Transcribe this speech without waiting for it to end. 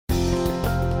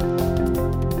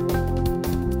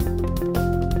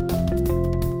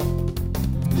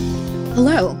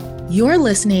Hello, you're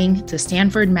listening to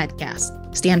Stanford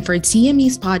Medcast, Stanford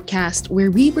CME's podcast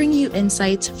where we bring you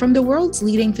insights from the world's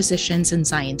leading physicians and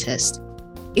scientists.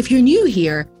 If you're new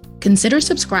here, consider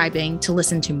subscribing to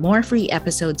listen to more free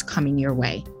episodes coming your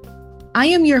way. I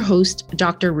am your host,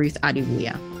 Dr. Ruth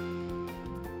Adiwuya.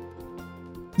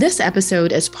 This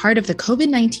episode is part of the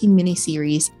COVID-19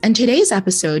 miniseries, and today's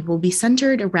episode will be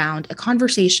centered around a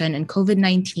conversation in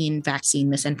COVID-19 vaccine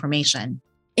misinformation.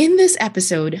 In this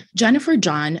episode, Jennifer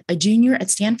John, a junior at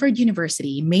Stanford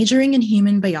University majoring in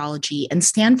human biology and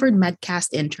Stanford Medcast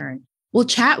intern, will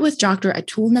chat with Dr.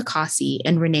 Atul Nakasi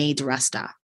and Renee DiResta.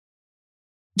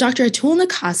 Dr. Atul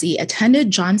Nakasi attended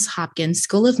Johns Hopkins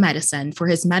School of Medicine for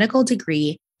his medical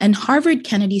degree and Harvard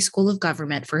Kennedy School of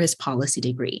Government for his policy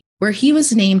degree, where he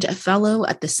was named a fellow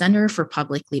at the Center for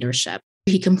Public Leadership.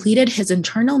 He completed his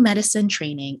internal medicine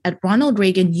training at Ronald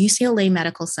Reagan UCLA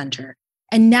Medical Center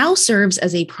and now serves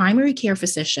as a primary care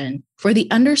physician for the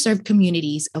underserved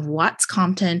communities of Watts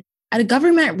Compton at a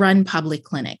government-run public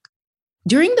clinic.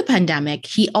 During the pandemic,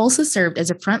 he also served as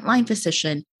a frontline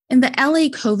physician in the LA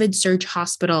COVID surge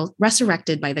hospital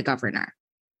resurrected by the governor.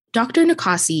 Dr.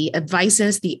 Nakasi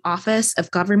advises the Office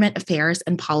of Government Affairs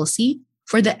and Policy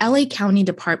for the LA County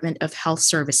Department of Health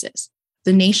Services,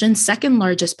 the nation's second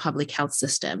largest public health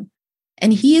system.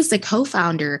 And he is the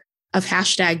co-founder of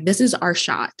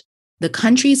 #ThisIsOurShot, the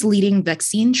country's leading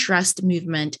vaccine trust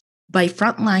movement by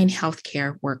frontline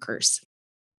healthcare workers.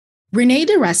 Renee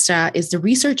DiResta is the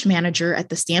research manager at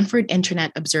the Stanford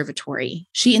Internet Observatory.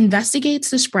 She investigates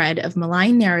the spread of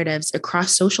malign narratives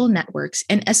across social networks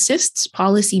and assists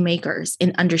policymakers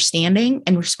in understanding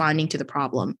and responding to the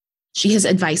problem. She has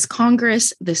advised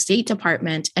Congress, the State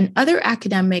Department, and other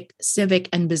academic, civic,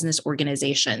 and business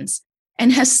organizations,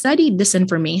 and has studied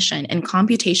disinformation and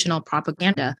computational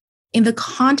propaganda in the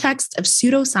context of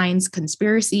pseudoscience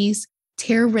conspiracies,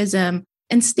 terrorism,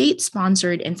 and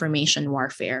state-sponsored information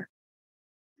warfare.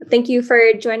 Thank you for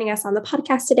joining us on the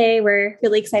podcast today. We're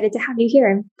really excited to have you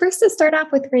here. First, to start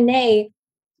off with Renee,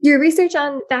 your research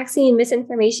on vaccine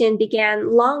misinformation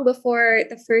began long before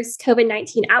the first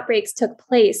COVID-19 outbreaks took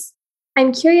place.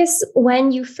 I'm curious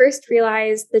when you first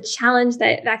realized the challenge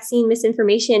that vaccine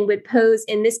misinformation would pose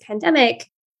in this pandemic,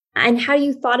 and how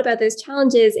you thought about those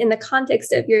challenges in the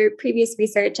context of your previous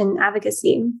research and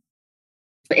advocacy.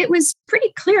 It was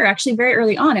pretty clear, actually, very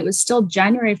early on. It was still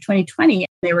January of 2020.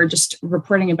 They were just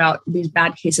reporting about these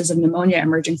bad cases of pneumonia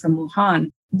emerging from Wuhan.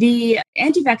 The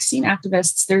anti-vaccine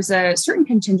activists, there's a certain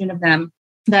contingent of them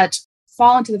that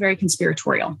fall into the very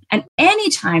conspiratorial. And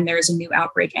anytime there is a new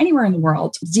outbreak anywhere in the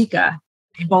world, Zika,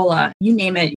 Ebola, you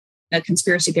name it, a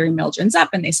conspiracy theory mill gins up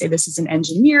and they say this is an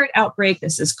engineered outbreak,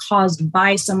 this is caused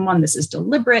by someone, this is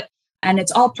deliberate, and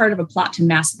it's all part of a plot to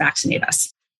mass vaccinate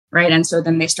us, right? And so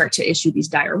then they start to issue these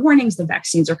dire warnings, the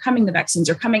vaccines are coming, the vaccines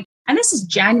are coming. And this is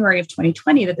January of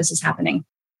 2020 that this is happening.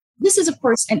 This is, of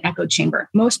course, an echo chamber.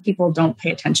 Most people don't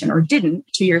pay attention or didn't.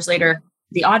 2 years later,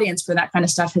 the audience for that kind of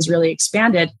stuff has really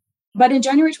expanded. But in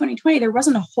January 2020, there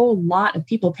wasn't a whole lot of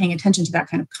people paying attention to that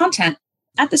kind of content.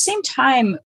 At the same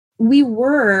time, we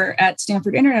were at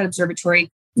Stanford Internet Observatory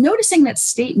noticing that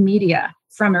state media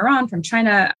from Iran, from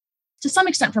China, to some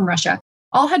extent from Russia,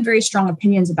 all had very strong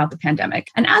opinions about the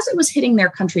pandemic. And as it was hitting their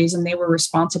countries and they were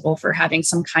responsible for having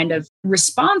some kind of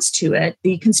response to it,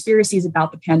 the conspiracies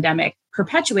about the pandemic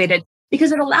perpetuated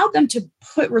because it allowed them to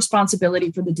put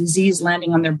responsibility for the disease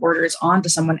landing on their borders onto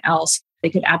someone else. They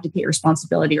could abdicate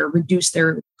responsibility or reduce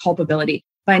their culpability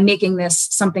by making this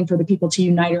something for the people to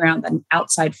unite around that an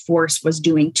outside force was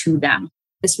doing to them.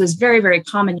 This was very, very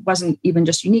common. It wasn't even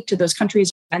just unique to those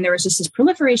countries. And there was just this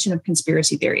proliferation of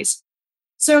conspiracy theories.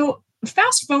 So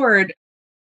fast forward,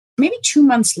 maybe 2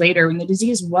 months later, when the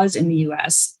disease was in the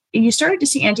US, you started to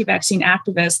see anti-vaccine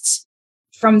activists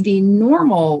from the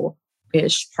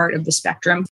normal-ish part of the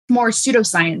spectrum, more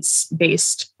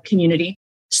pseudoscience-based community,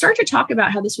 start to talk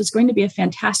about how this was going to be a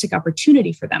fantastic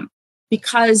opportunity for them.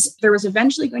 Because there was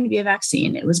eventually going to be a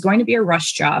vaccine. It was going to be a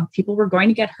rush job. People were going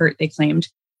to get hurt, they claimed.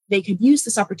 They could use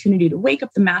this opportunity to wake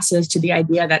up the masses to the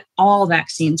idea that all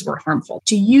vaccines were harmful,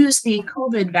 to use the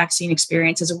COVID vaccine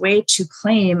experience as a way to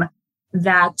claim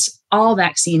that all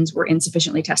vaccines were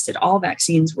insufficiently tested, all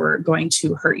vaccines were going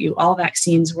to hurt you, all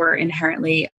vaccines were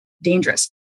inherently dangerous.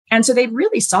 And so they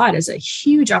really saw it as a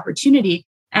huge opportunity.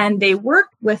 And they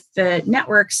worked with the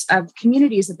networks of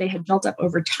communities that they had built up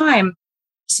over time.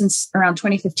 Since around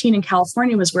 2015 in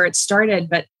California was where it started,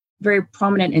 but very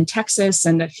prominent in Texas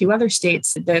and a few other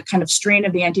states, the kind of strain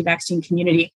of the anti-vaccine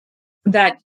community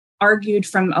that argued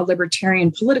from a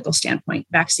libertarian political standpoint,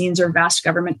 vaccines are vast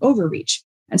government overreach.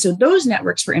 And so those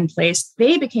networks were in place.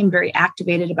 They became very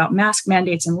activated about mask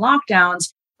mandates and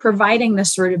lockdowns, providing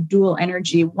this sort of dual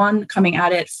energy, one coming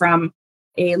at it from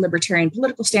a libertarian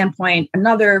political standpoint,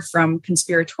 another from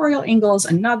conspiratorial angles,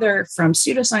 another from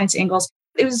pseudoscience angles.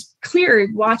 It was clear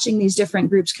watching these different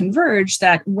groups converge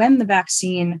that when the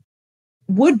vaccine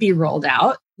would be rolled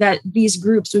out, that these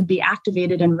groups would be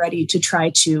activated and ready to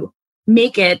try to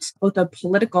make it both a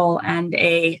political and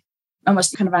a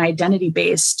almost kind of an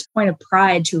identity-based point of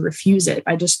pride to refuse it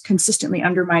by just consistently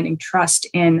undermining trust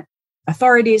in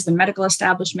authorities, the medical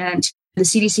establishment. The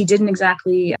CDC didn't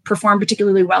exactly perform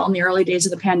particularly well in the early days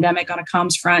of the pandemic on a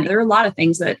comms front. There are a lot of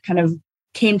things that kind of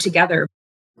came together.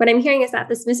 What I'm hearing is that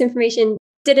this misinformation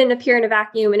didn't appear in a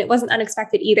vacuum, and it wasn't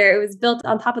unexpected either. It was built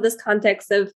on top of this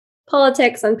context of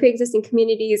politics, on pre-existing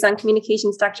communities, on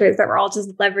communication structures that were all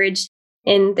just leveraged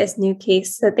in this new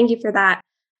case. So thank you for that.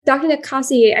 Dr.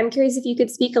 Nakasi, I'm curious if you could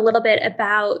speak a little bit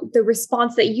about the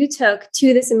response that you took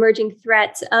to this emerging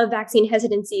threat of vaccine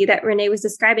hesitancy that Renee was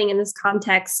describing in this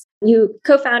context. You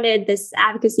co-founded this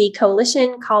advocacy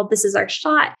coalition called This Is Our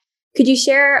Shot. Could you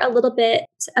share a little bit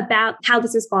about how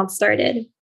this response started?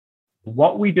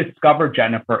 What we discovered,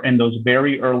 Jennifer, in those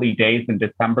very early days in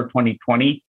December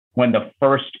 2020, when the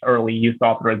first early use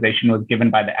authorization was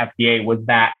given by the FDA, was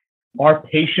that our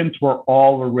patients were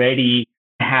already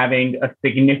having a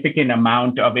significant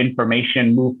amount of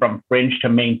information move from fringe to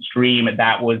mainstream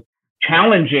that was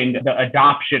challenging the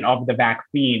adoption of the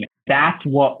vaccine. That's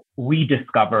what we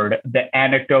discovered, the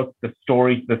anecdotes, the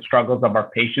stories, the struggles of our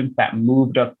patients that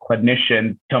moved us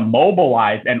clinicians to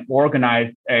mobilize and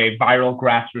organize a viral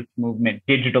grassroots movement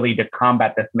digitally to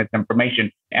combat this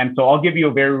misinformation. And so I'll give you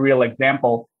a very real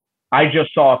example. I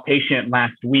just saw a patient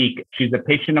last week. She's a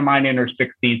patient of mine in her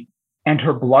 60s, and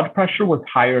her blood pressure was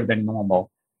higher than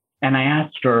normal. And I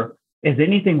asked her, is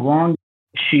anything wrong?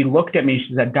 She looked at me,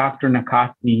 she said, Dr.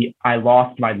 Nakasi, I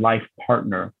lost my life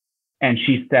partner. And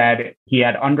she said he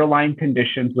had underlying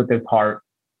conditions with his heart.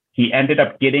 He ended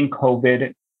up getting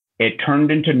COVID. It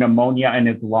turned into pneumonia in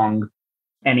his lungs,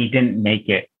 and he didn't make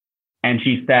it. And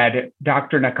she said,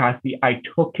 Dr. Nakasi, I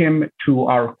took him to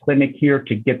our clinic here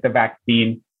to get the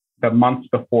vaccine the months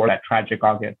before that tragic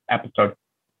August episode.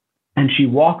 And she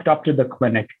walked up to the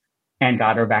clinic and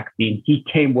got her vaccine. He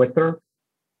came with her.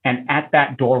 And at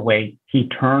that doorway, he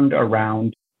turned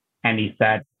around and he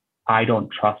said, I don't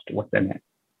trust what's in it.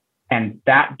 And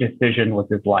that decision was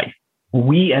his life.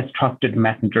 We as trusted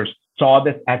messengers saw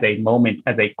this as a moment,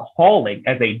 as a calling,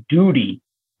 as a duty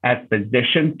as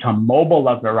physicians to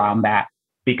mobilize around that,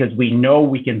 because we know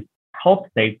we can help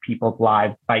save people's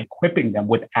lives by equipping them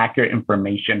with accurate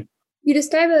information. You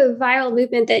describe a viral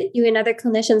movement that you and other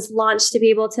clinicians launched to be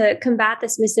able to combat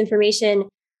this misinformation.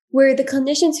 Were the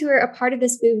clinicians who are a part of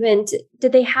this movement,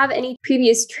 did they have any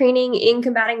previous training in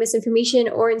combating misinformation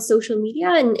or in social media?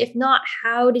 And if not,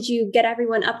 how did you get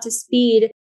everyone up to speed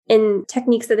in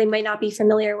techniques that they might not be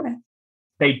familiar with?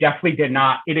 They definitely did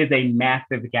not. It is a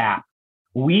massive gap.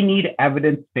 We need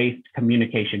evidence-based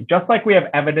communication. Just like we have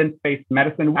evidence-based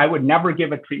medicine, I would never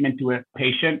give a treatment to a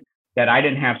patient that I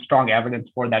didn't have strong evidence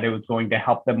for that it was going to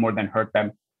help them more than hurt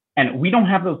them. And we don't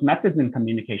have those methods in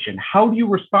communication. How do you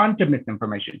respond to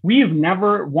misinformation? We have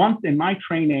never once in my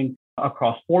training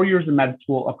across 4 years of med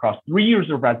school, across 3 years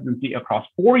of residency, across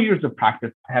 4 years of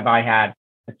practice, have I had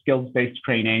a skills-based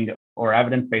training or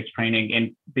evidence-based training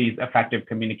in these effective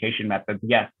communication methods.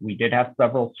 Yes, we did have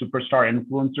several superstar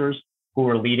influencers who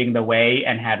were leading the way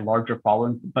and had larger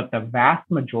followings, but the vast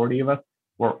majority of us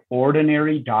were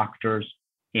ordinary doctors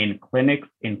in clinics,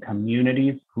 in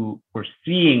communities who were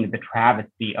seeing the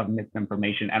travesty of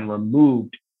misinformation and were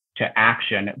moved to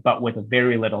action, but with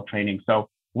very little training. So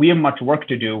we have much work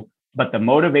to do, but the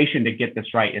motivation to get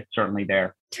this right is certainly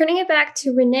there. Turning it back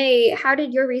to Renee, how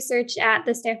did your research at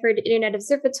the Stanford Internet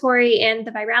Observatory and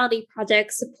the Virality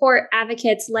Project support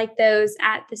advocates like those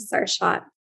at This Is Our Shot?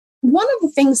 One of the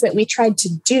things that we tried to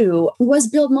do was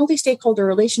build multi-stakeholder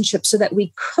relationships so that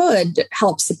we could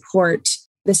help support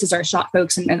This Is Our Shot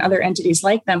folks and other entities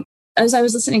like them. As I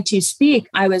was listening to you speak,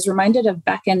 I was reminded of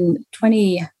back in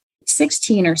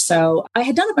 2016 or so, I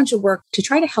had done a bunch of work to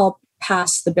try to help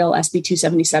pass the bill SB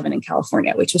 277 in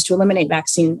California, which was to eliminate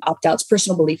vaccine opt-outs,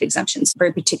 personal belief exemptions, a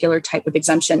very particular type of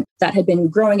exemption that had been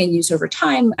growing in use over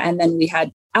time. And then we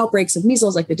had outbreaks of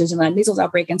measles, like the Disneyland measles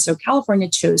outbreak. And so California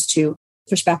chose to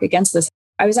push back against this.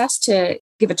 I was asked to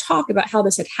give a talk about how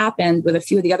this had happened with a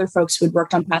few of the other folks who had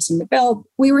worked on passing the bill.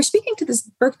 We were speaking to this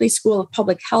Berkeley School of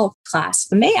Public Health class,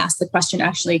 and they asked the question,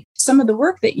 actually, some of the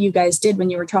work that you guys did when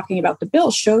you were talking about the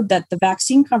bill showed that the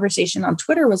vaccine conversation on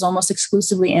Twitter was almost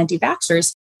exclusively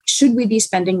anti-vaxxers. Should we be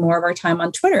spending more of our time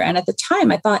on Twitter? And at the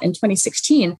time, I thought in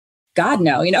 2016, God,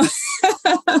 no,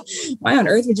 why on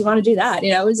earth would you want to do that?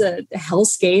 It was a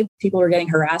hellscape. People were getting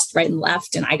harassed right and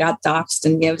left, and I got doxxed,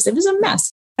 and it was a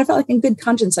mess. I felt like in good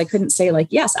conscience, I couldn't say like,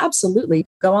 yes, absolutely,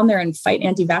 go on there and fight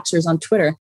anti-vaxxers on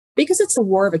Twitter, because it's a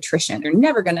war of attrition. You're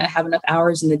never going to have enough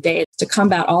hours in the day to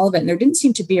combat all of it. And there didn't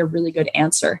seem to be a really good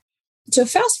answer. So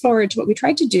fast forward to what we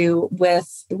tried to do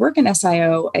with the work in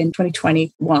SIO in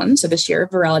 2021, so this year,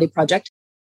 Virality Project,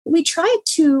 we tried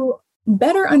to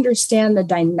better understand the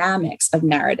dynamics of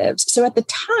narratives. So at the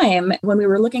time, when we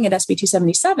were looking at SB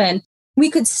 277, we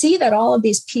could see that all of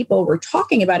these people were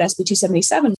talking about SB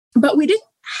 277, but we didn't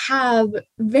have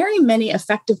very many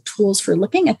effective tools for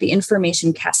looking at the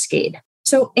information cascade.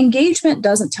 So engagement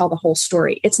doesn't tell the whole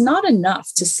story. It's not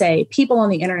enough to say people on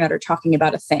the internet are talking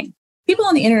about a thing. People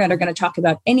on the internet are going to talk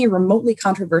about any remotely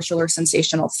controversial or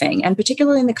sensational thing. And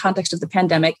particularly in the context of the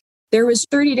pandemic, there was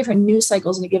 30 different news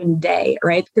cycles in a given day,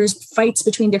 right? There's fights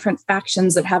between different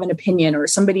factions that have an opinion, or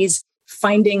somebody's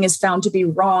finding is found to be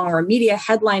wrong, or a media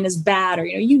headline is bad, or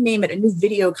you name it, a new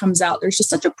video comes out. There's just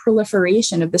such a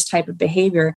proliferation of this type of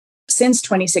behavior since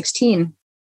 2016.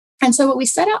 And so what we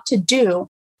set out to do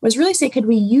was really say, could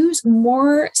we use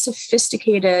more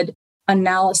sophisticated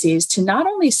analyses to not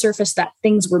only surface that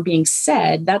things were being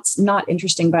said, that's not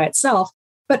interesting by itself,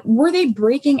 but were they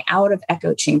breaking out of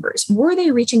echo chambers? Were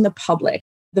they reaching the public,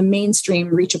 the mainstream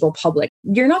reachable public?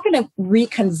 You're not going to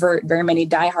reconvert very many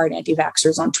diehard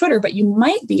anti-vaxxers on Twitter, but you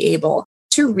might be able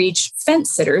to reach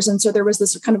fence sitters. And so there was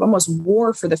this kind of almost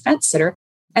war for the fence sitter.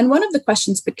 And one of the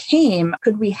questions became,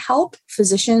 could we help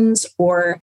physicians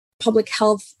or public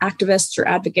health activists or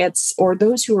advocates, or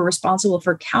those who were responsible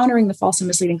for countering the false and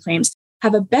misleading claims,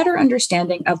 have a better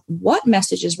understanding of what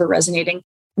messages were resonating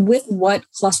with what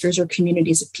clusters or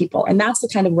communities of people? And that's the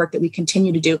kind of work that we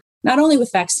continue to do, not only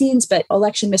with vaccines, but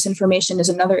election misinformation is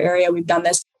another area we've done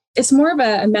this. It's more of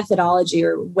a methodology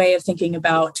or way of thinking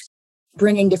about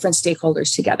bringing different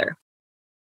stakeholders together.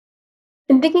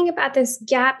 And thinking about this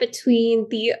gap between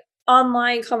the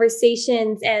online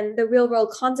conversations and the real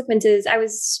world consequences, I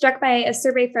was struck by a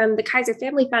survey from the Kaiser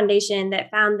Family Foundation that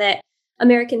found that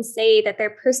Americans say that their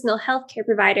personal healthcare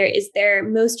provider is their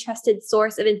most trusted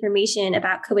source of information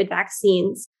about COVID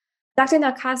vaccines. Dr.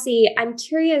 Nakasi, I'm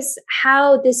curious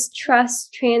how this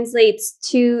trust translates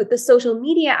to the social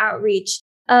media outreach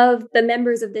of the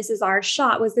members of This Is Our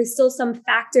Shot. Was there still some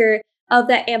factor of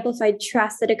that amplified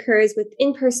trust that occurs with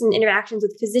in-person interactions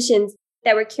with physicians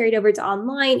that were carried over to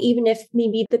online, even if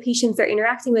maybe the patients they're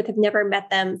interacting with have never met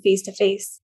them face to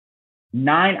face?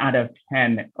 9 out of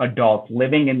 10 adults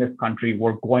living in this country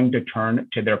were going to turn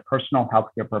to their personal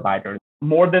healthcare providers.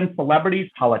 More than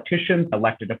celebrities, politicians,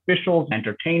 elected officials,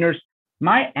 entertainers,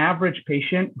 my average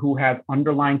patient who has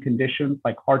underlying conditions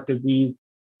like heart disease,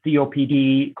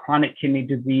 COPD, chronic kidney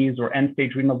disease, or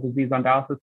end-stage renal disease on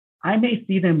dialysis, I may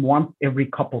see them once every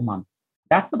couple months.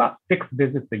 That's about 6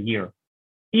 visits a year.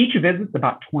 Each visit's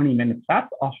about 20 minutes. That's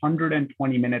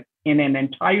 120 minutes in an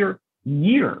entire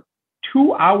year.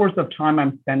 2 hours of time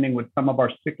I'm spending with some of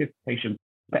our sickest patients.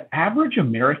 The average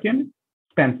American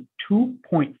spends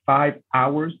 2.5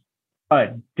 hours a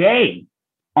day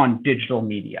on digital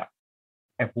media.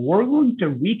 If we're going to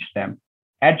reach them,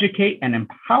 educate and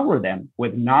empower them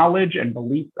with knowledge and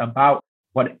beliefs about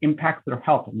what impacts their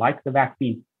health, like the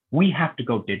vaccine, we have to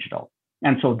go digital.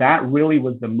 And so that really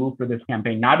was the move for this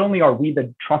campaign. Not only are we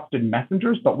the trusted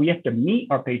messengers, but we have to meet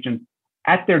our patients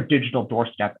at their digital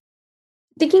doorstep.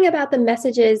 Thinking about the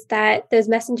messages that those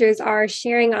messengers are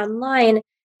sharing online,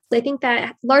 I think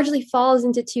that largely falls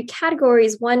into 2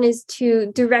 categories. One is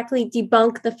to directly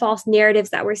debunk the false narratives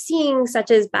that we're seeing,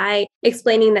 such as by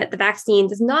explaining that the vaccine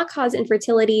does not cause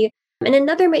infertility. And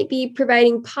another might be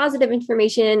providing positive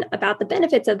information about the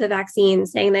benefits of the vaccine,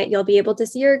 saying that you'll be able to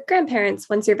see your grandparents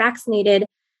once you're vaccinated.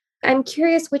 I'm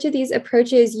curious which of these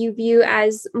approaches you view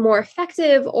as more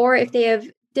effective, or if they have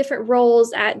different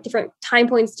roles at different time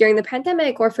points during the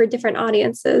pandemic or for different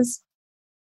audiences.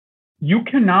 You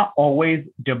cannot always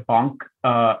debunk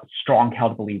strong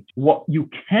held beliefs. What you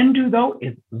can do, though,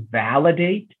 is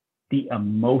validate the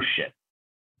emotion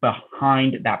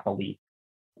behind that belief.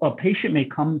 A patient may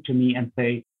come to me and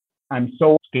say, I'm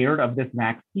so scared of this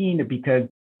vaccine because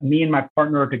me and my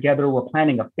partner are together, we're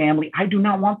planning a family. I do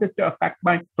not want this to affect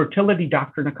my fertility,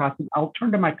 Dr. Nakasi. I'll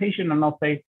turn to my patient and I'll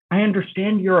say, I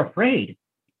understand you're afraid.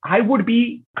 I would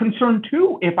be concerned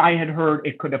too if I had heard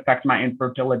it could affect my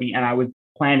infertility and I was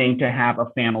planning to have a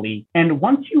family. And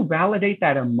once you validate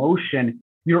that emotion,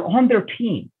 you're on their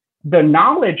team. The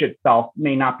knowledge itself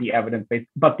may not be evidence-based,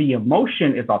 but the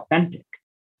emotion is authentic.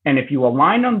 And if you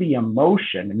align on the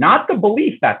emotion, not the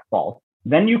belief that's false,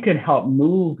 then you can help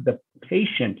move the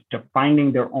patient to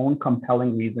finding their own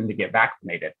compelling reason to get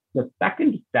vaccinated. The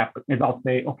second step is I'll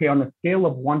say, okay, on a scale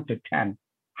of 1 to 10,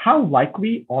 how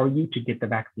likely are you to get the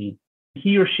vaccine?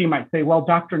 He or she might say, well,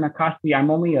 Dr. Nakasi,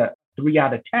 I'm only a 3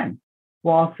 out of 10.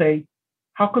 Well, I'll say,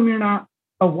 how come you're not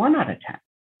a 1 out of 10?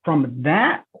 From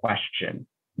that question,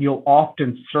 you'll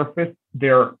often surface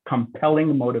their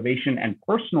compelling motivation and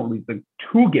personal reason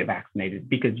to get vaccinated,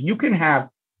 because you can have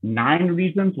 9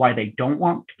 reasons why they don't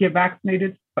want to get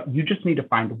vaccinated, but you just need to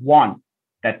find one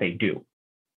that they do.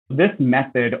 This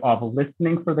method of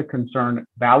listening for the concern,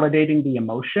 validating the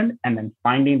emotion, and then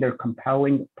finding their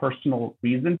compelling personal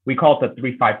reason, we call it the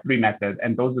 3-5-3 method.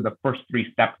 And those are the first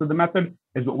 3 steps of the method,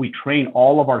 is what we train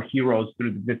all of our heroes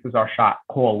through the This Is Our Shot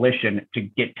coalition to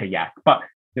get to yes. But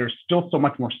there's still so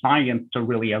much more science to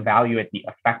really evaluate the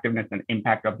effectiveness and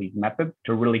impact of these methods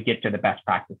to really get to the best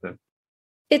practices.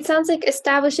 It sounds like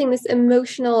establishing this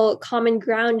emotional common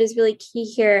ground is really key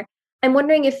here. I'm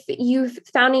wondering if you've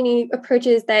found any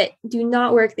approaches that do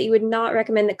not work that you would not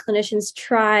recommend that clinicians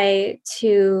try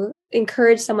to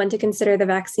encourage someone to consider the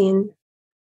vaccine.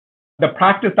 The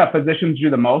practice that physicians do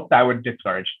the most, I would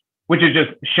discourage, which is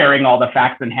just sharing all the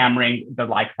facts and hammering the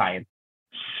like science.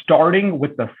 Starting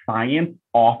with the science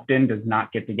often does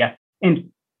not get the yes.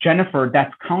 And Jennifer,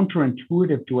 that's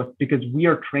counterintuitive to us because we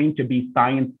are trained to be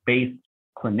science-based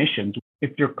clinicians.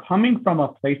 If you're coming from a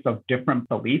place of different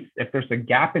beliefs, if there's a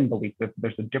gap in beliefs, if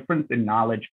there's a difference in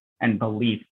knowledge and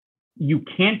belief, you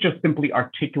can't just simply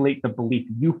articulate the belief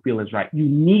you feel is right. You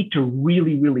need to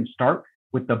really, really start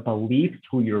with the beliefs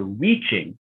who you're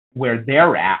reaching, where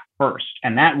they're at first.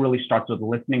 And that really starts with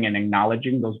listening and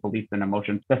acknowledging those beliefs and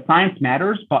emotions. The science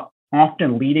matters, but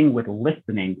often leading with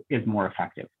listening is more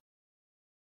effective.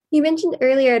 You mentioned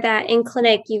earlier that in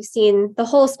clinic, you've seen the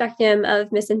whole spectrum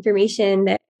of misinformation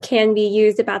that can be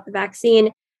used about the vaccine.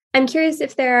 I'm curious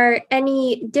if there are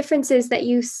any differences that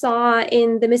you saw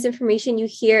in the misinformation you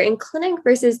hear in clinic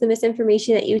versus the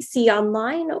misinformation that you see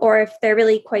online, or if they're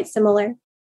really quite similar.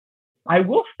 I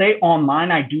will say online,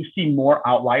 I do see more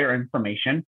outlier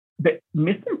information. The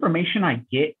misinformation I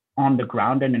get on the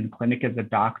ground and in clinic as a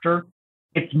doctor,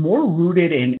 it's more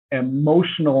rooted in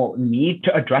emotional need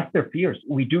to address their fears.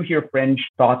 We do hear fringe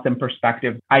thoughts and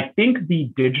perspectives. I think the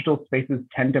digital spaces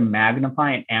tend to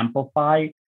magnify and amplify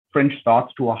fringe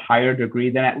thoughts to a higher degree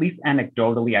than at least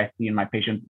anecdotally I see in my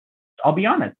patients. I'll be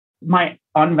honest, my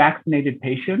unvaccinated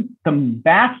patients, the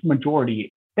vast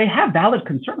majority, they have valid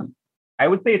concerns. I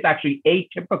would say it's actually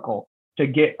atypical to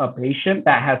get a patient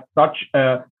that has such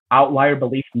a outlier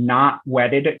belief, not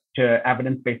wedded to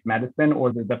evidence-based medicine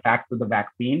or the facts of the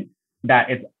vaccine, that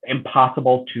it's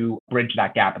impossible to bridge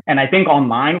that gap. And I think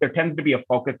online, there tends to be a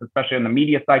focus, especially in the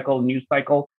media cycle, news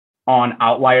cycle, on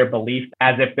outlier beliefs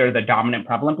as if they're the dominant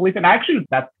prevalent belief. And actually,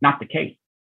 that's not the case.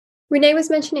 Renee was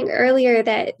mentioning earlier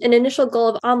that an initial goal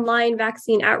of online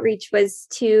vaccine outreach was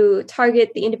to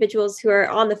target the individuals who are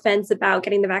on the fence about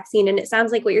getting the vaccine. And it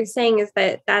sounds like what you're saying is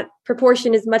that that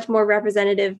proportion is much more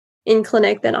representative in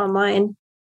clinic than online.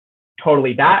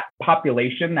 Totally. That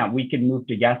population that we can move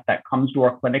to yes, that comes to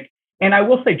our clinic. And I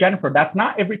will say, Jennifer, that's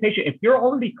not every patient. If you're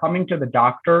already coming to the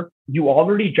doctor, you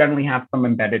already generally have some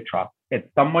embedded trust. It's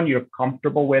someone you're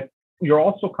comfortable with. You're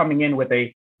also coming in with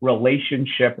a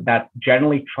relationship that's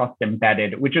generally trust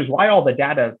embedded, which is why all the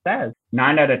data says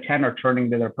 9 out of 10 are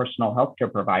turning to their personal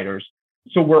healthcare providers.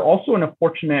 So we're also in a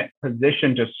fortunate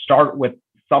position to start with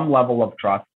some level of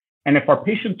trust. And if our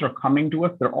patients are coming to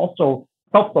us, they're also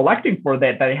self-selecting for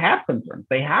that. They have concerns,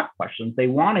 they have questions, they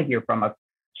want to hear from us.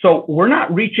 So we're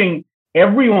not reaching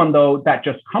everyone, though, that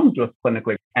just comes to us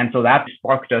clinically. And so that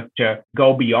sparked us to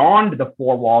go beyond the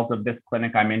 4 walls of this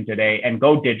clinic I'm in today and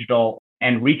go digital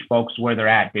and reach folks where they're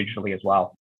at digitally as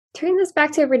well. Turning this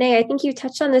back to Renee, I think you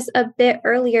touched on this a bit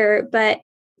earlier, but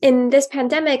in this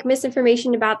pandemic,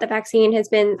 misinformation about the vaccine has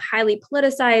been highly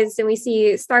politicized, and we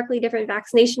see starkly different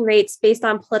vaccination rates based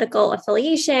on political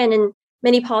affiliation and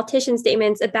many politician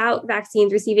statements about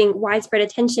vaccines receiving widespread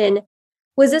attention.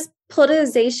 Was this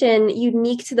politicization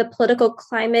unique to the political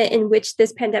climate in which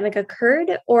this pandemic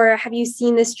occurred, or have you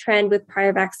seen this trend with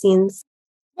prior vaccines?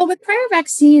 Well, with prior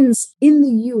vaccines in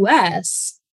the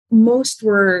US, most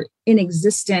were in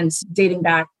existence dating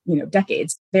back,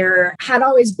 decades. There had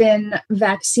always been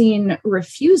vaccine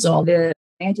refusal. The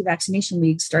anti-vaccination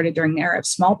league started during the era of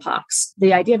smallpox.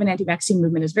 The idea of an anti-vaccine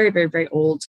movement is very, very, very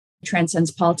old,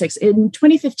 transcends politics. In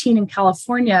 2015 in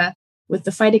California, with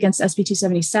the fight against SB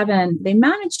 277, they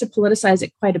managed to politicize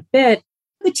it quite a bit.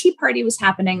 The Tea Party was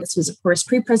happening. This was, of course,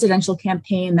 pre-presidential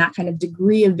campaign. That kind of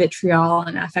degree of vitriol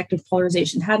and affective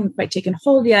polarization hadn't quite taken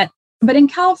hold yet. But in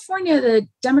California, the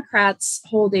Democrats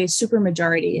hold a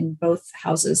supermajority in both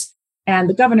houses. and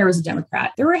the governor was a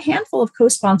Democrat. There were a handful of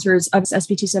co-sponsors of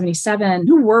SB 277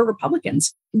 who were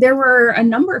Republicans. There were a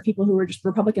number of people who were just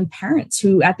Republican parents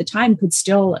who at the time could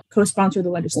still co-sponsor the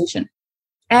legislation.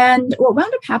 And what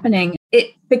wound up happening,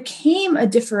 it became a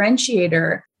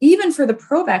differentiator even for the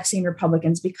pro-vaccine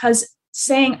Republicans, because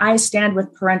saying I stand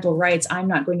with parental rights, I'm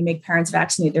not going to make parents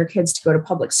vaccinate their kids to go to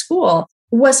public school,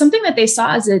 was something that they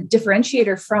saw as a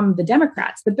differentiator from the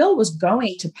Democrats. The bill was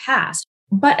going to pass,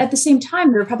 but at the same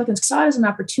time, the Republicans saw it as an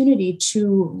opportunity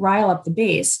to rile up the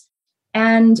base.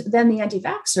 And then the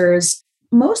anti-vaxxers,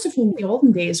 most of whom in the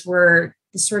olden days were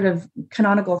the sort of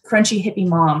canonical crunchy hippie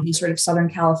mom in sort of Southern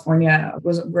California,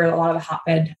 was where a lot of the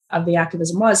hotbed of the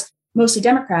activism was, mostly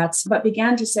Democrats, but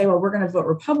began to say, well, we're going to vote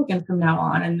Republican from now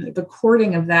on. And the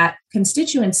courting of that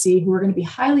constituency, who were going to be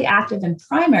highly active in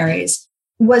primaries,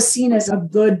 was seen as a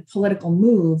good political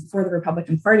move for the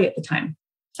Republican Party at the time.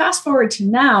 Fast forward to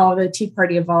now, the Tea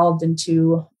Party evolved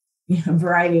into a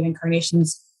variety of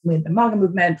incarnations with the MAGA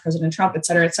movement, President Trump, et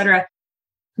cetera, et cetera.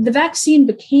 The vaccine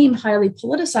became highly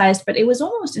politicized, but it was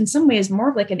almost in some ways more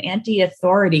of like an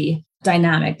anti-authority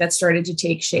dynamic that started to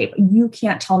take shape. You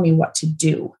can't tell me what to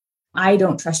do. I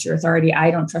don't trust your authority.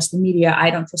 I don't trust the media.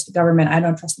 I don't trust the government. I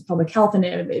don't trust the public health. And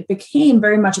it became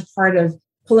very much a part of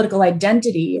political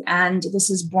identity. And this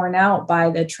is borne out by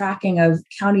the tracking of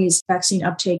counties' vaccine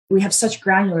uptake. We have such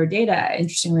granular data,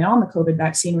 interestingly, on the COVID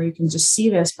vaccine, where you can just see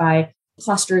this by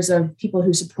clusters of people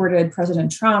who supported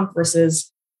President Trump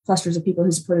versus clusters of people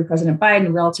who supported President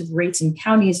Biden, relative rates in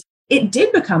counties. It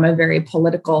did become a very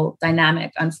political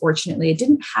dynamic, unfortunately. It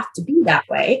didn't have to be that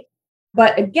way.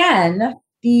 But again,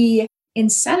 the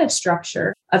incentive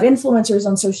structure of influencers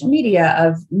on social media,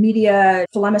 of media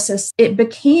polemicists, it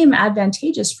became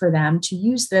advantageous for them to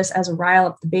use this as a rile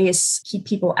up the base, keep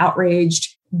people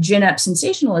outraged, gin up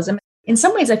sensationalism. In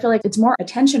some ways, I feel like it's more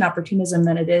attention opportunism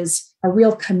than it is a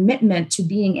real commitment to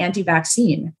being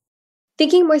anti-vaccine.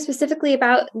 Thinking more specifically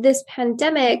about this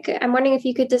pandemic, I'm wondering if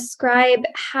you could describe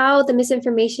how the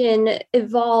misinformation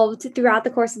evolved throughout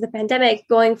the course of the pandemic,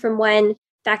 going from when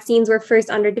vaccines were first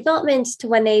under development to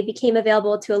when they became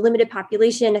available to a limited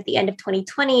population at the end of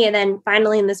 2020, and then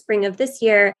finally in the spring of this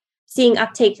year, seeing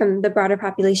uptake from the broader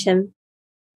population.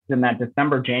 In that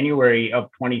December, January of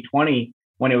 2020,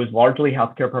 when it was largely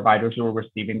healthcare providers who were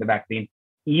receiving the vaccine,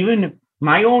 even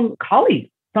my own colleagues,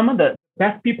 some of the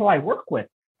best people I work with,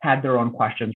 had their own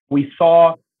questions. We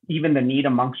saw even the need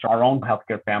amongst our own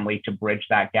healthcare family to bridge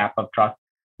that gap of trust.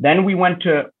 Then we went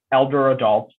to elder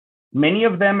adults. Many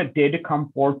of them did come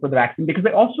forward for the vaccine because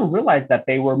they also realized that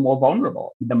they were more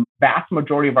vulnerable. The vast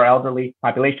majority of our elderly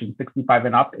population, 65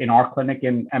 and up, in our clinic,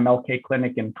 in MLK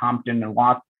Clinic in Compton and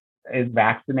Watts, is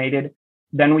vaccinated.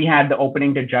 Then we had the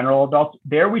opening to general adults.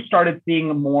 There we started seeing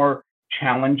more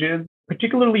challenges,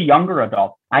 particularly younger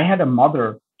adults. I had a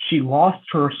mother, she lost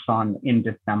her son in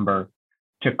December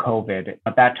to COVID.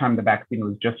 At that time, the vaccine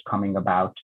was just coming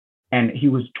about, and he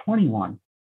was 21.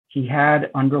 He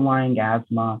had underlying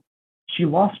asthma. She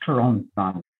lost her own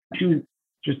son. She was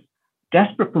just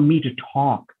desperate for me to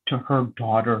talk to her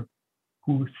daughter,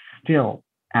 who still,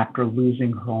 after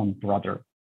losing her own brother,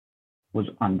 was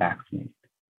unvaccinated.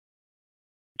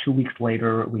 2 weeks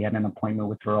later, we had an appointment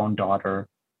with her own daughter,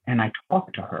 and I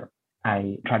talked to her.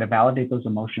 I try to validate those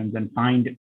emotions and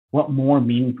find what more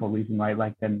meaningful reason, right,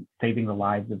 like than saving the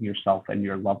lives of yourself and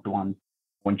your loved ones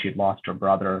when she had lost her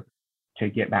brother to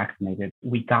get vaccinated.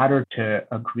 We got her to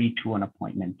agree to an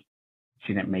appointment.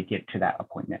 She didn't make it to that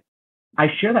appointment. I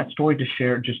share that story to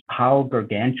share just how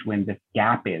gargantuan this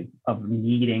gap is of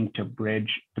needing to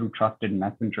bridge through trusted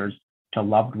messengers to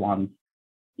loved ones.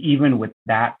 Even with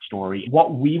that story,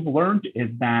 what we've learned is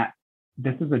that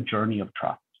this is a journey of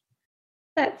trust.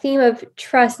 That theme of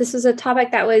trust, this was a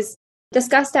topic that was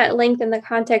discussed at length in the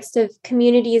context of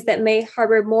communities that may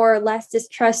harbor more or less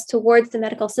distrust towards the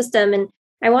medical system. And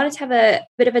I wanted to have a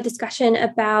bit of a discussion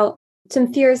about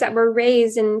some fears that were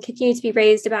raised and continue to be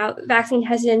raised about vaccine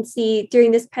hesitancy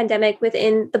during this pandemic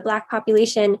within the Black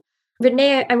population.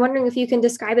 Renee, I'm wondering if you can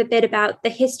describe a bit about the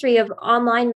history of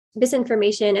online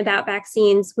misinformation about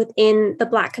vaccines within the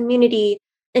Black community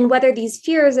and whether these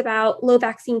fears about low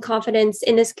vaccine confidence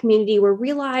in this community were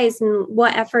realized and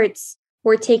what efforts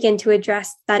were taken to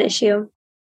address that issue.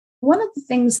 One of the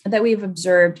things that we've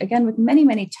observed, again, with many,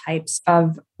 many types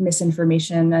of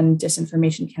misinformation and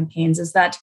disinformation campaigns, is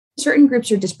that certain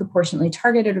groups are disproportionately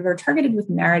targeted, or they're targeted with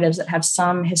narratives that have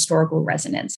some historical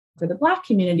resonance. For the Black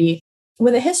community,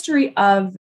 with a history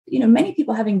of many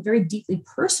people having very deeply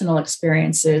personal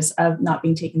experiences of not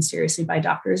being taken seriously by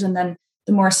doctors, and then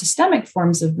the more systemic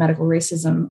forms of medical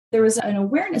racism, there was an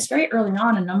awareness very early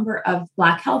on. A number of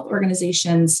Black health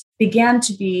organizations began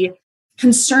to be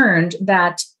concerned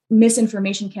that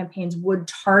misinformation campaigns would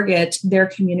target their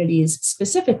communities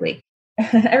specifically.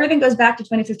 Everything goes back to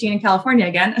 2015 in California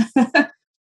again.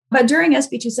 But during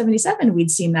SB 277,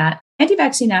 we'd seen that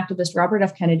anti-vaccine activist Robert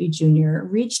F. Kennedy Jr.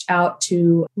 reached out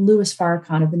to Louis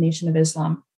Farrakhan of the Nation of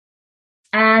Islam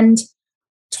and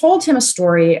told him a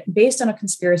story based on a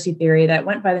conspiracy theory that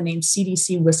went by the name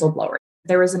CDC whistleblower.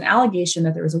 There was an allegation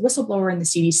that there was a whistleblower in the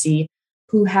CDC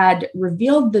who had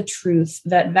revealed the truth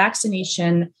that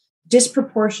vaccination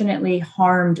disproportionately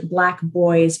harmed Black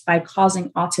boys by causing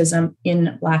autism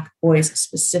in Black boys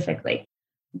specifically.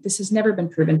 This has never been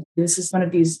proven. This is one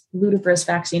of these ludicrous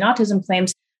vaccine autism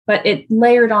claims, but it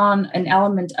layered on an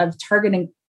element of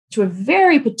targeting to a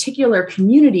very particular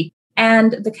community.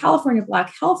 And the California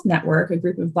Black Health Network, a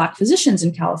group of Black physicians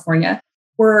in California,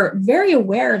 were very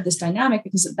aware of this dynamic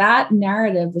because that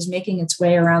narrative was making its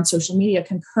way around social media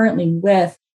concurrently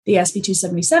with the SB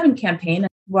 277 campaign.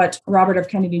 What Robert F.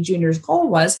 Kennedy Jr.'s goal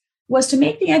was to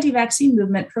make the anti-vaccine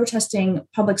movement protesting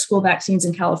public school vaccines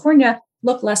in California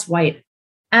look less white.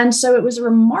 And so it was a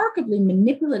remarkably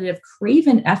manipulative,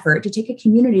 craven effort to take a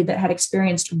community that had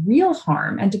experienced real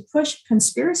harm and to push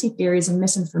conspiracy theories and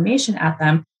misinformation at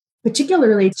them,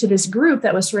 particularly to this group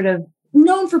that was sort of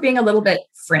known for being a little bit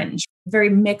fringe, very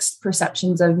mixed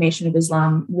perceptions of Nation of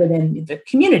Islam within the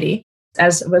community,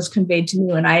 as was conveyed to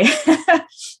me when I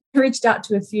reached out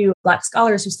to a few Black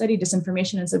scholars who study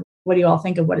disinformation and said, what do you all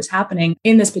think of what is happening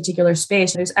in this particular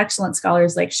space? There's excellent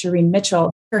scholars like Shireen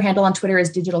Mitchell. Her handle on Twitter is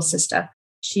Digital Sista.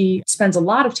 She spends a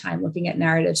lot of time looking at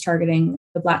narratives targeting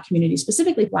the Black community,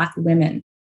 specifically Black women.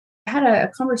 I had a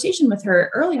conversation with her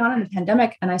early on in the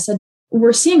pandemic, and I said,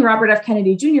 we're seeing Robert F.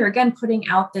 Kennedy Jr. again putting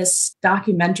out this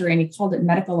documentary, and he called it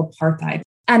Medical Apartheid.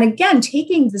 And again,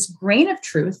 taking this grain of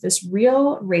truth, this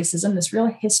real racism, this real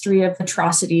history of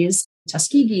atrocities,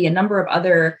 Tuskegee, a number of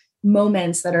other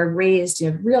moments that are raised,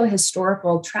 real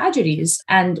historical tragedies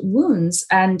and wounds,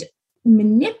 and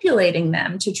manipulating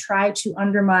them to try to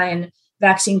undermine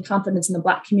vaccine confidence in the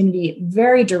Black community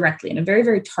very directly in a very,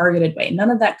 very targeted way. None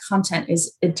of that content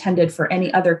is intended for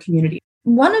any other community.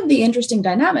 One of the interesting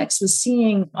dynamics was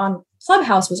seeing on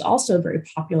Clubhouse was also very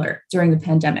popular during the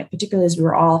pandemic, particularly as we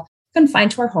were all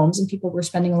confined to our homes and people were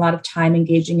spending a lot of time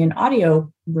engaging in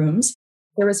audio rooms.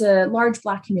 There was a large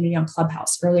Black community on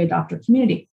Clubhouse, early adopter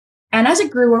community. And as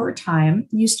it grew over time,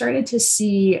 you started to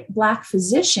see Black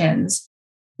physicians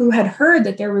who had heard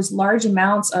that there was large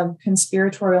amounts of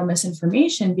conspiratorial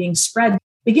misinformation being spread,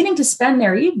 beginning to spend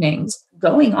their evenings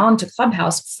going on to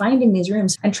Clubhouse, finding these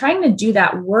rooms and trying to do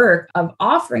that work of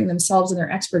offering themselves and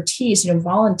their expertise,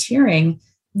 volunteering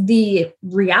the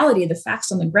reality, the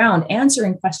facts on the ground,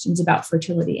 answering questions about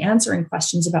fertility, answering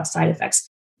questions about side effects,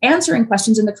 answering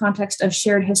questions in the context of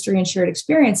shared history and shared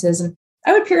experiences. And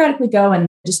I would periodically go and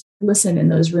just listen in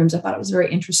those rooms. I thought it was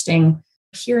very interesting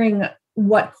hearing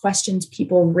what questions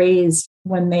people raise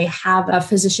when they have a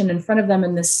physician in front of them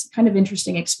in this kind of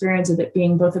interesting experience of it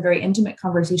being both a very intimate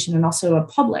conversation and also a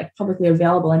publicly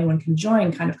available, anyone can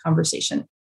join kind of conversation.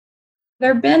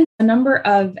 There have been a number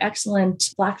of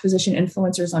excellent Black physician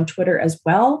influencers on Twitter as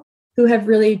well, who have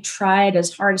really tried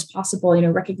as hard as possible,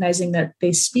 recognizing that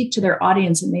they speak to their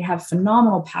audience and they have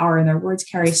phenomenal power and their words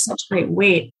carry such great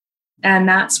weight. And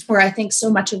that's where I think so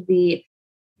much of the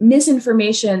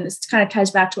misinformation, this kind of ties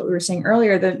back to what we were saying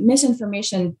earlier, the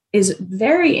misinformation is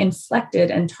very inflected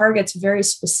and targets very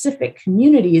specific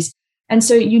communities. And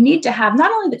so you need to have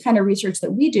not only the kind of research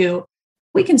that we do,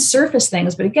 we can surface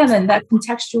things, but again, then that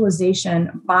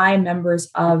contextualization by members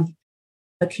of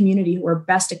the community who are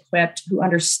best equipped, who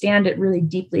understand it really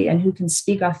deeply and who can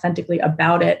speak authentically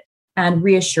about it and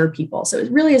reassure people. So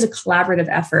it really is a collaborative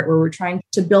effort where we're trying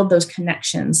to build those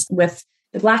connections with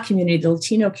the Black community, the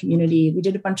Latino community. We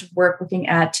did a bunch of work looking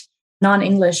at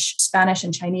non-English, Spanish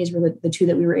and Chinese were the two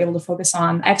that we were able to focus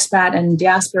on, expat and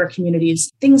diaspora communities.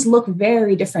 Things look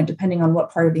very different depending on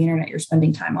what part of the internet you're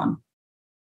spending time on.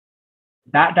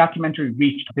 That documentary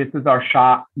reached This Is Our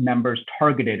Shot members,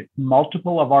 targeted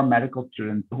multiple of our medical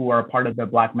students who are a part of the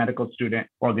Black medical student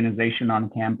organization on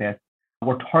campus,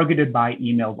 were targeted by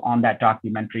emails on that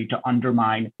documentary to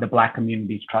undermine the Black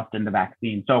community's trust in the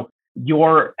vaccine. So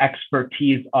your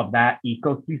expertise of that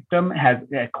ecosystem has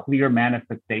a clear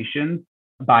manifestation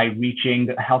by reaching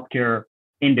healthcare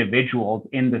individuals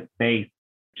in the space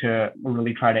to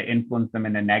really try to influence them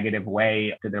in a negative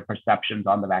way to their perceptions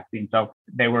on the vaccine. So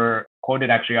they were quoted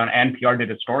actually on NPR,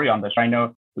 did a story on this. I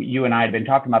know you and I had been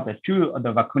talking about this too,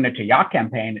 the Vacuna Ya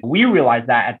campaign. We realized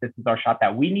that at This Is Our Shot,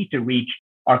 that we need to reach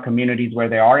our communities where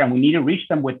they are, and we need to reach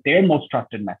them with their most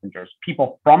trusted messengers.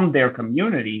 People from their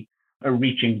community are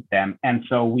reaching them. And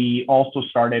so we also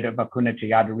started a Vacuna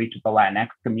Ya to reach the Latinx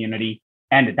community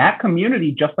And that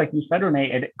community, just like you said,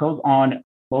 Renee, it goes on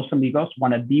Los Amigos,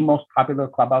 one of the most popular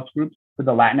Clubhouse groups for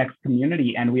the Latinx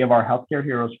community. And we have our healthcare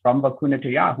heroes from Vacuna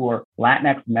Ya, who are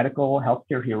Latinx medical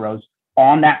healthcare heroes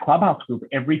on that Clubhouse group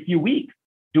every few weeks,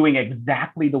 doing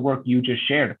exactly the work you just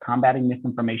shared, combating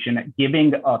misinformation,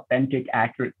 giving authentic,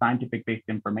 accurate, scientific-based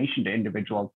information to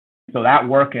individuals. So that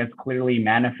work has clearly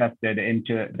manifested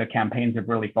into the campaigns have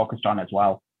really focused on as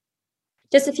well.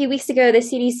 Just a few weeks ago, the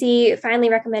CDC finally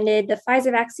recommended the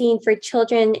Pfizer vaccine for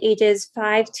children ages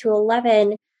 5 to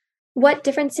 11. What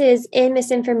differences in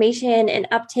misinformation and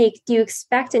uptake do you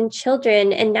expect in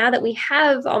children? And now that we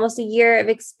have almost a year of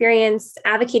experience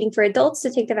advocating for adults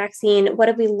to take the vaccine, what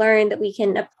have we learned that we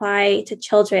can apply to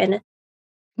children?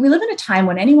 We live in a time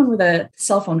when anyone with a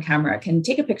cell phone camera can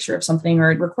take a picture of something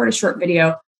or record a short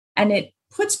video, and it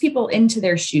puts people into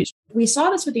their shoes. We saw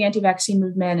this with the anti-vaccine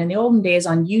movement in the olden days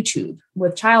on YouTube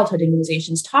with childhood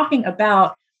immunizations, talking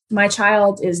about my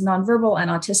child is nonverbal and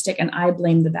autistic and I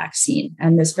blame the vaccine.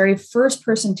 And this very first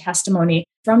person testimony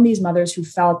from these mothers who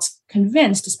felt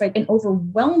convinced, despite an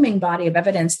overwhelming body of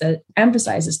evidence that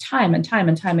emphasizes time and time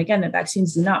and time again that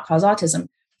vaccines do not cause autism,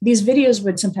 these videos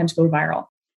would sometimes go viral.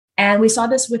 And we saw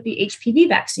this with the HPV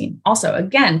vaccine. Also,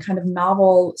 again, kind of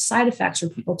novel side effects or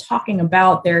people talking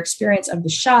about their experience of the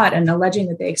shot and alleging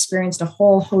that they experienced a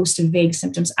whole host of vague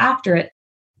symptoms after it,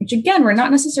 which again, were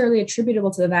not necessarily attributable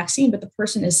to the vaccine, but the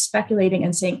person is speculating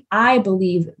and saying, I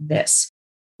believe this.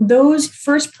 Those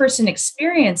first-person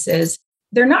experiences,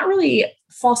 they're not really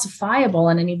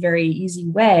falsifiable in any very easy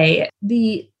way.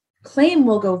 The claim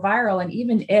will go viral. And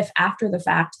even if after the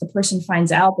fact, the person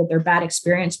finds out that their bad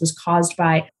experience was caused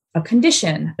by a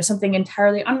condition or something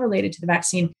entirely unrelated to the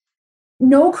vaccine,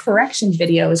 no correction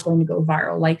video is going to go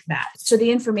viral like that. So the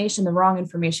information, the wrong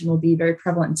information, will be very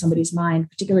prevalent in somebody's mind,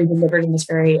 particularly delivered in this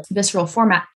very visceral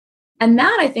format. And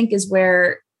that, I think, is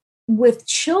where, with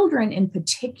children in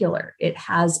particular, it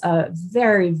has a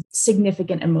very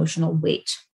significant emotional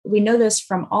weight. We know this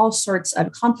from all sorts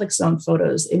of conflict zone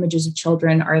photos. Images of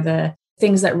children are the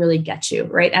things that really get you,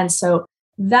 right? And so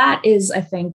that is, I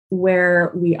think,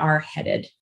 where we are headed.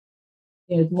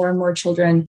 More and more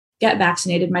children get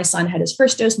vaccinated. My son had his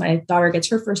first dose. My daughter gets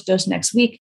her first dose next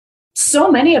week.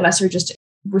 So many of us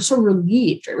we're so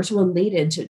relieved, right? We're so elated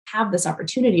to have this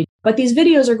opportunity. But these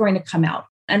videos are going to come out.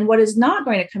 And what is not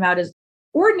going to come out is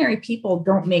ordinary people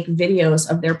don't make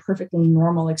videos of their perfectly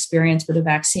normal experience with a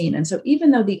vaccine. And so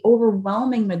even though the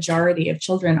overwhelming majority of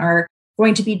children are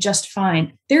going to be just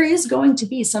fine, there is going to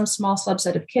be some small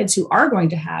subset of kids who are going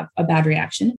to have a bad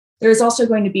reaction. There is also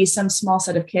going to be some small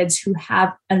set of kids who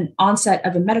have an onset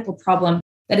of a medical problem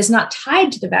that is not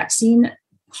tied to the vaccine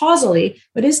causally,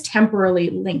 but is temporarily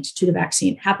linked to the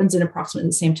vaccine, happens in approximately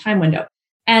the same time window.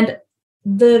 And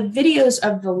the videos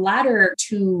of the latter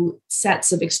two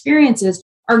sets of experiences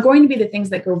are going to be the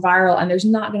things that go viral, and there's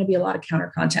not going to be a lot of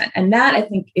counter content. And that, I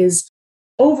think, is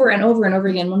over and over and over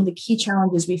again one of the key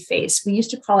challenges we face. We used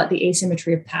to call it the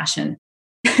asymmetry of passion.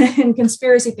 In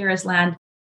conspiracy theorist land,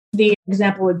 the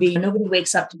example would be nobody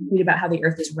wakes up to read about how the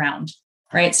earth is round,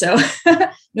 right? So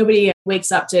nobody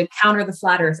wakes up to counter the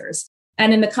flat earthers.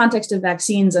 And in the context of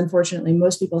vaccines, unfortunately,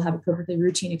 most people have a perfectly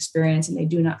routine experience and they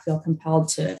do not feel compelled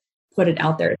to put it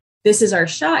out there. This is our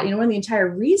shot. One of the entire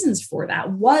reasons for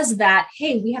that was that,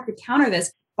 hey, we have to counter this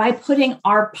by putting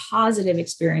our positive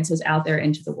experiences out there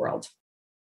into the world.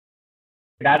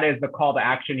 That is the call to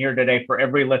action here today for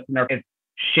every listener, is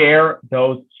share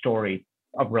those stories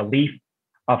of relief,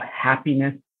 of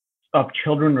happiness, of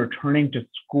children returning to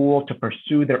school to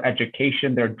pursue their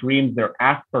education, their dreams, their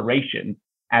aspirations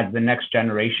as the next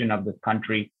generation of this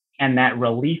country. And that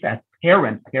relief as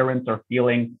parents are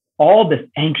feeling all this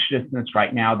anxiousness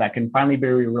right now that can finally be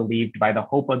relieved by the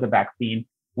hope of the vaccine.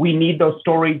 We need those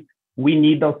stories. We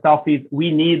need those selfies.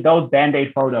 We need those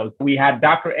Band-Aid photos. We had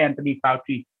Dr. Anthony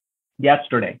Fauci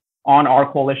yesterday on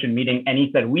our coalition meeting, and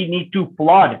he said, we need to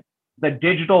flood the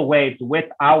digital waves with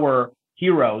our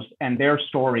heroes and their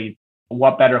stories.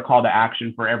 What better call to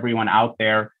action for everyone out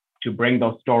there to bring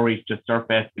those stories to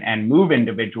surface and move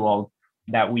individuals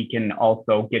that we can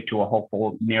also get to a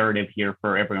hopeful narrative here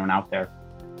for everyone out there.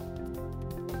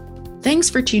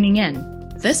 Thanks for tuning in.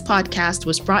 This podcast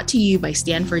was brought to you by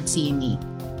Stanford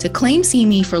CME. To claim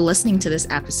CME for listening to this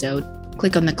episode,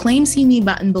 click on the Claim CME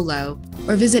button below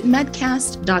or visit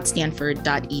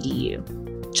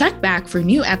medcast.stanford.edu. Check back for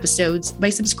new episodes by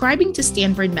subscribing to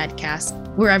Stanford Medcast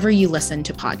wherever you listen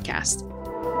to podcasts.